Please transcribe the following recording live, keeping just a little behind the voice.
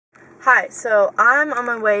Hi, so I'm on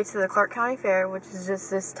my way to the Clark County Fair, which is just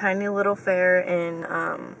this tiny little fair in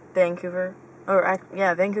Vancouver,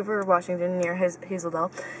 Washington, near Hazeldale.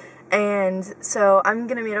 And so I'm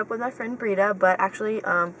going to meet up with my friend Brita, but actually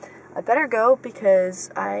I better go because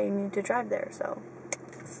I need to drive there, so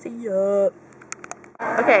see ya.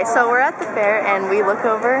 Okay, so we're at the fair and we look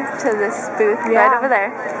over to this booth right over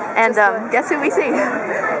there, and guess who we see?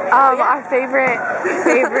 Our favorite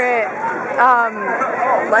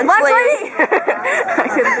lunch lady. I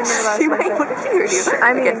couldn't think of it. What did you do?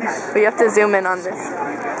 I mean, okay, we have to zoom in on this.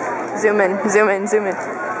 Zoom in.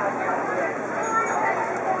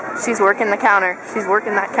 She's working the counter. She's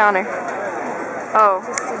working that counter. Oh.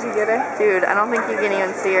 Did you get her? Dude, I don't think you can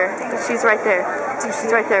even see her. She's right there. Dude,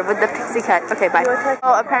 she's right there with the pixie cut. Okay, bye.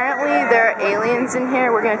 Oh, apparently there are aliens in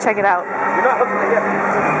here. We're gonna check it out. You're not looking at it.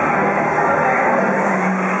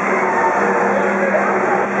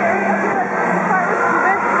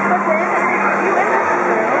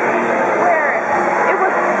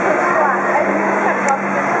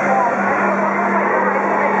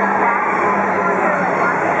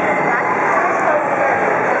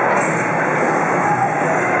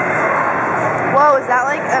 Whoa, is that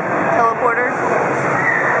like a teleporter? Where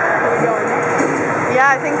are we going?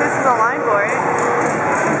 Yeah, I think this is a line for it.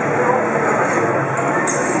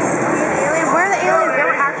 Alien? Where are the aliens? There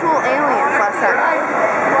were actual aliens last time.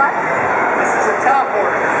 What? This is a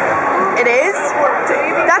teleporter. It is?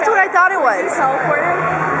 That's what I thought it was. Teleporter?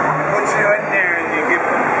 Put you in there and you get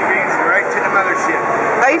brings you right to the mothership.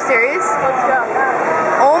 Are you serious? Let's go.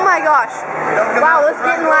 Oh my gosh. Wow, let's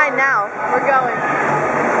get in line now. We're going.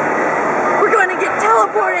 We're going to get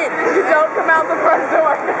teleported! You don't come out the front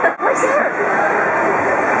door. Where's her?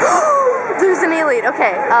 There's an alien.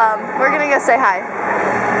 Okay, we're gonna go say hi.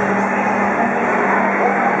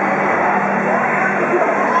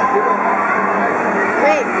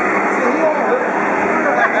 Wait.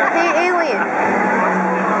 Hey, alien.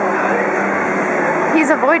 He's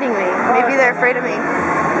avoiding me. Maybe they're afraid of me.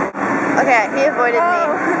 Okay, he avoided me.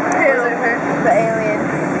 The alien.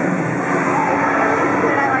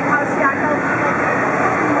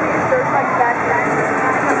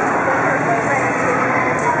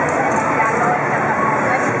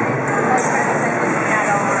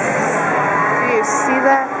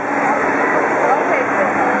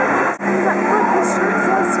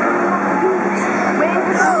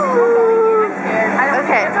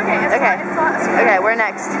 Okay, we're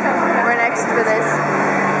next. We're next for this.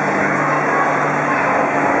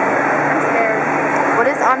 I'm scared. What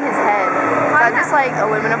is on his head? Is that just like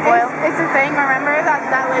aluminum foil? It's a thing, remember, that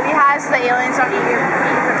lady has, the aliens don't eat your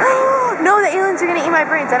brains. No, the aliens are gonna eat my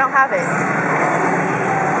brains. I don't have it.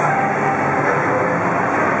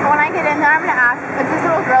 When I get in there, I'm gonna ask, if this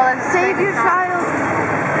little girl is save your child.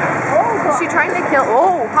 Oh, is she trying to kill?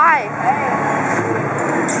 Oh, hi.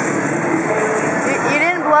 You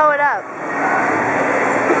didn't blow it up.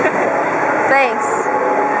 Thanks.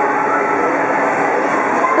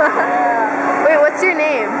 Wait, what's your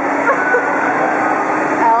name?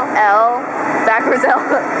 L. Backwards L.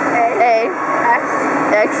 A.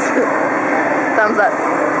 X. Thumbs up.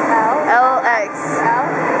 L. X.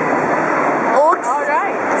 Oaks.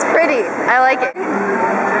 Alright. It's pretty. I like it.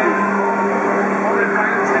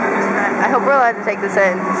 I hope we're allowed to take this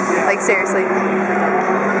in. Like, seriously.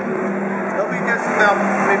 It'll be just about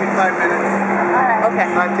maybe 5 minutes. Alright.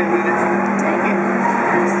 Okay. 5-10 minutes. Dang it. I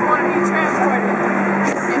just want to be transported.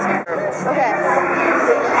 Okay.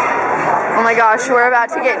 Oh my gosh, we're about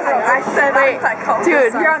to get... I said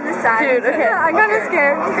dude. You're on this side. Dude, okay. I'm kind of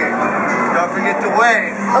scared. Okay. Don't forget to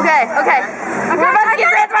wave. Okay. We're about to get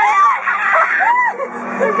transported!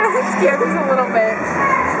 I'm kind of scared just a little bit.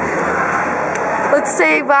 Let's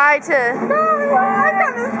say bye to...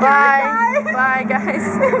 Bye, guys.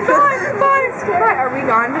 Bye. Are we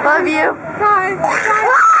gone? Love you. Bye.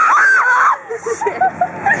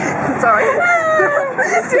 Sorry.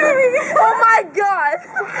 Oh my god.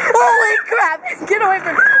 Holy crap. Get away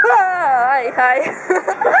from me. Hi.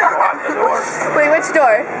 Wait, which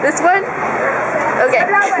door? This one? Okay.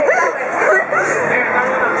 No.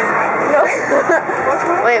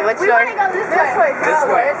 Wait, which door? We want to go this way. This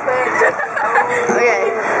way. Okay.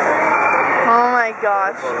 Oh my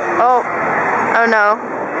gosh. Oh no.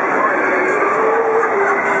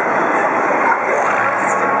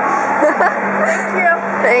 Thank you.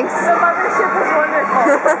 Thanks. The mothership is wonderful.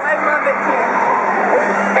 I love it here.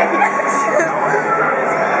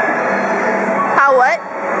 How what?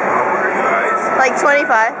 Like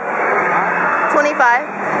 25? 25?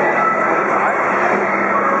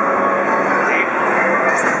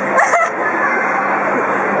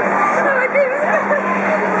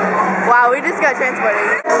 Wow, we just got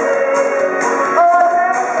transported.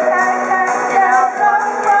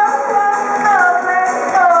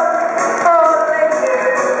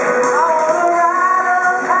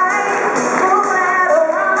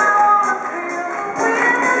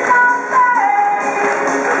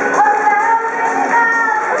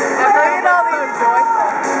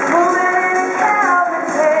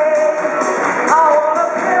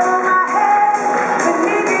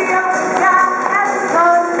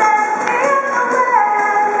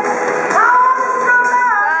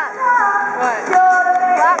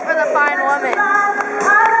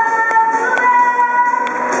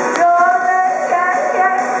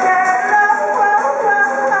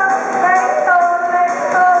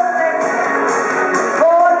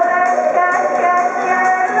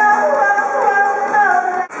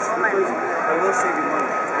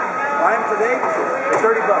 Today, for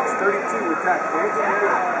 $30, 32 with tax.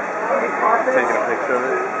 Taking a picture of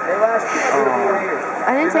it. They last you 4 years.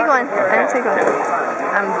 I didn't take one. I didn't take one.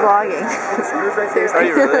 I'm vlogging. Seriously. Are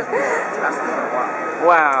you really?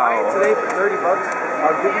 Wow. Today for $30,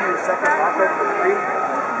 I'll give you your second taco for free.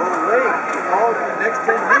 But wait, all the next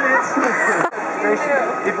 10 minutes.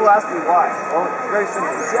 People ask me why. Well, it's very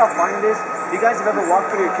simple. You see how funny it is? You guys have ever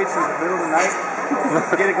walked through your kitchen in the middle of the night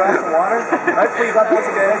to get a glass of water? Right before you got to go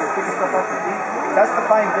to bed, you're picking stuff off your feet. That's the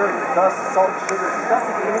fine dirt, the dust, salt, sugar. That's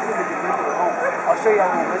the chemicals that you drink at home. I'll show you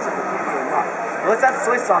how to mix it for people or not. Let's add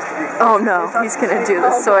soy sauce to be. Oh no, he's gonna do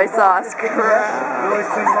the soy sauce. We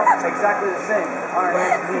always clean them up exactly the same. All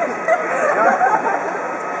right,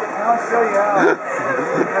 now I'll show you how.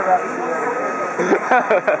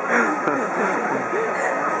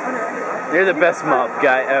 You're the best mop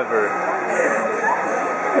guy ever.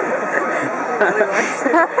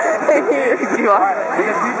 You are.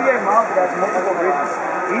 Because PBA mop has multiple ridges.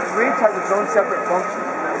 Each ridge has its own separate function.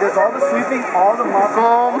 It does all the sweeping, all the mopping,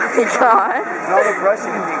 oh my god, and all the brushing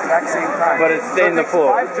at the exact same time. But it's staying the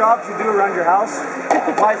floor. 5 jobs you do around your house,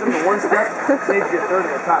 applies them to one step, saves you a third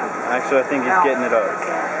of the time. Actually, I think he's getting it up.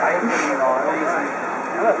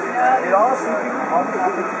 Look, all the sweeping, all the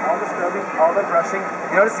mopping, all the scrubbing, all the brushing.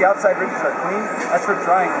 You notice the outside ridges are clean? That's for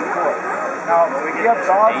drying the floor. Now, if you have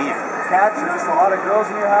dogs, cats, or just a lot of girls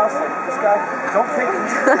in your house, like this guy, don't pick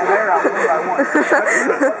the hair out one by one.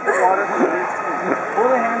 Water, pull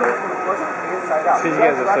the handle from the flush from the inside out. Because you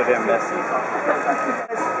guys are so damn messy.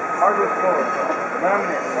 Hardwood floors,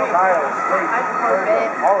 laminate, tiles, slate,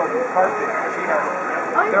 all of them, carpet, she has it.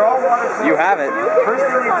 They're all waterproof. You have it. First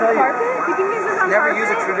thing they tell you, never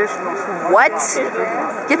use a traditional what?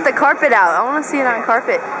 Get the carpet out. I want to see it on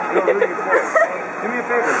carpet. Do me a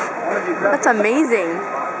favor. That's amazing.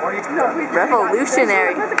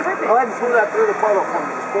 Revolutionary. Go ahead and pull that through the puddle for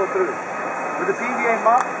me. Just pull it through. With the PVA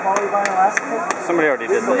mop, polyvinyl acetate. Somebody already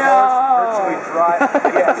did that. Virtually dry.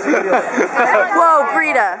 Yeah, whoa,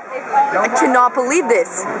 Brita. I cannot believe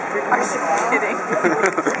this. Are you kidding?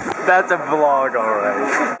 That's a vlog, alright.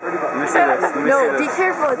 Let me see this. No, be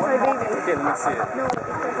careful. It's my baby. Okay, let me see it. No, be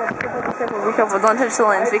careful. Be careful. Don't touch the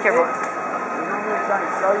lens. Be careful.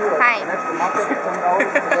 Hi.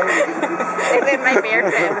 Is it my bear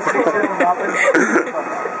trip?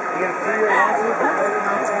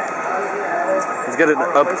 Let's get it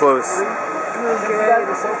up close. See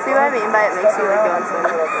what I mean by it makes you like go insane.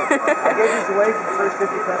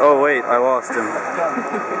 Oh wait, I lost him.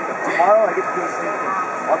 Tomorrow I get to do the same thing.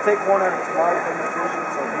 I'll take one out of tomorrow's demonstration,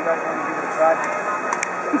 so if you guys want to give it a try,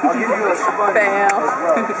 I'll give you a sponge as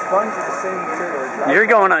well. The sponge is the same material. You're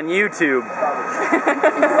going on YouTube.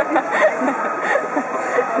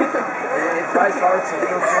 It dries hard, so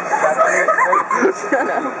you'll shut up.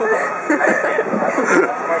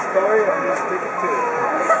 That's my story, I'm just sticking to it.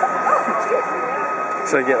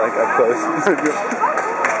 Should I get like up close?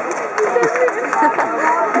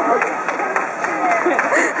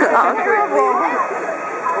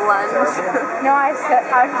 Lunch. No, I was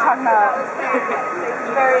talking about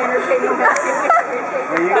very entertaining.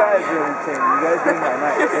 Well, you guys are entertaining. You guys made my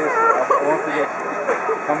night. Seriously, I won't forget you.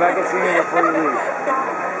 Come back and see me before you leave.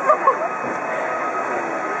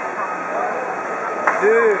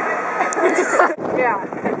 Dude. Yeah.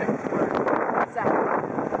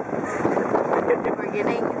 We're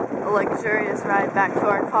getting a luxurious ride back to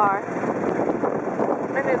our car.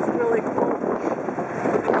 And it's really cool.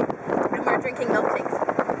 And we're drinking milkshakes.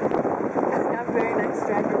 I'm very nice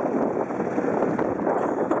driver.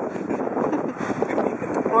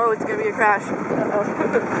 Whoa, it's gonna be a crash.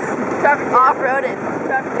 Traffic Off-roading.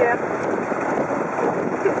 Traffic jam.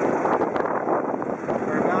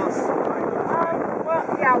 Whereabouts? Well,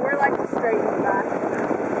 yeah, we're like straight in the back.